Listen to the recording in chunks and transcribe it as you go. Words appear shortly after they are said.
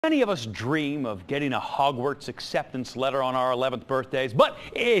Many of us dream of getting a Hogwarts acceptance letter on our 11th birthdays, but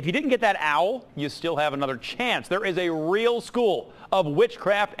if you didn't get that owl, you still have another chance. There is a real school of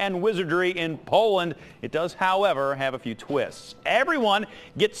witchcraft and wizardry in Poland. It does, however, have a few twists. Everyone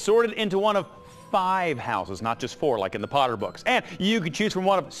gets sorted into one of 5 houses, not just 4 like in the Potter books. And you can choose from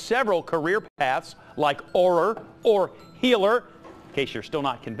one of several career paths like Auror or Healer. In case you're still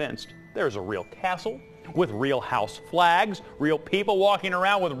not convinced, there's a real castle with real house flags, real people walking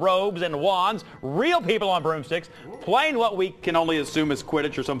around with robes and wands, real people on broomsticks, playing what we can only assume is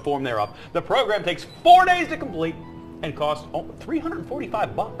Quidditch or some form thereof. The program takes 4 days to complete and costs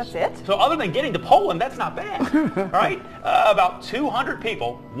 $345. That's it? So other than getting to Poland, that's not bad, all right? About 200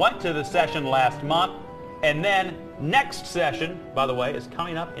 people went to the session last month, and then next session, by the way, is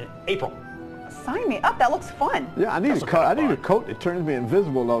coming up in April. Sign me up. That looks fun. Yeah, I need a coat. I need a coat that turns me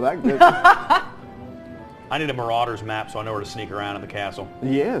invisible, though. That I need a Marauders map so I know where to sneak around in the castle.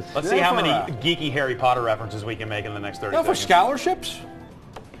 Yes. Let's see how many geeky Harry Potter references we can make in the next 30 seconds. For scholarships?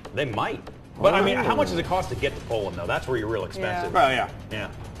 They might. But I mean, how much does it cost to get to Poland, though? That's where you're real expensive. Well, yeah. Yeah.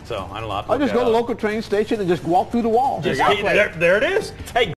 So, I don't know. I'll just go to the local train station and just walk through the wall. There it is. Hey.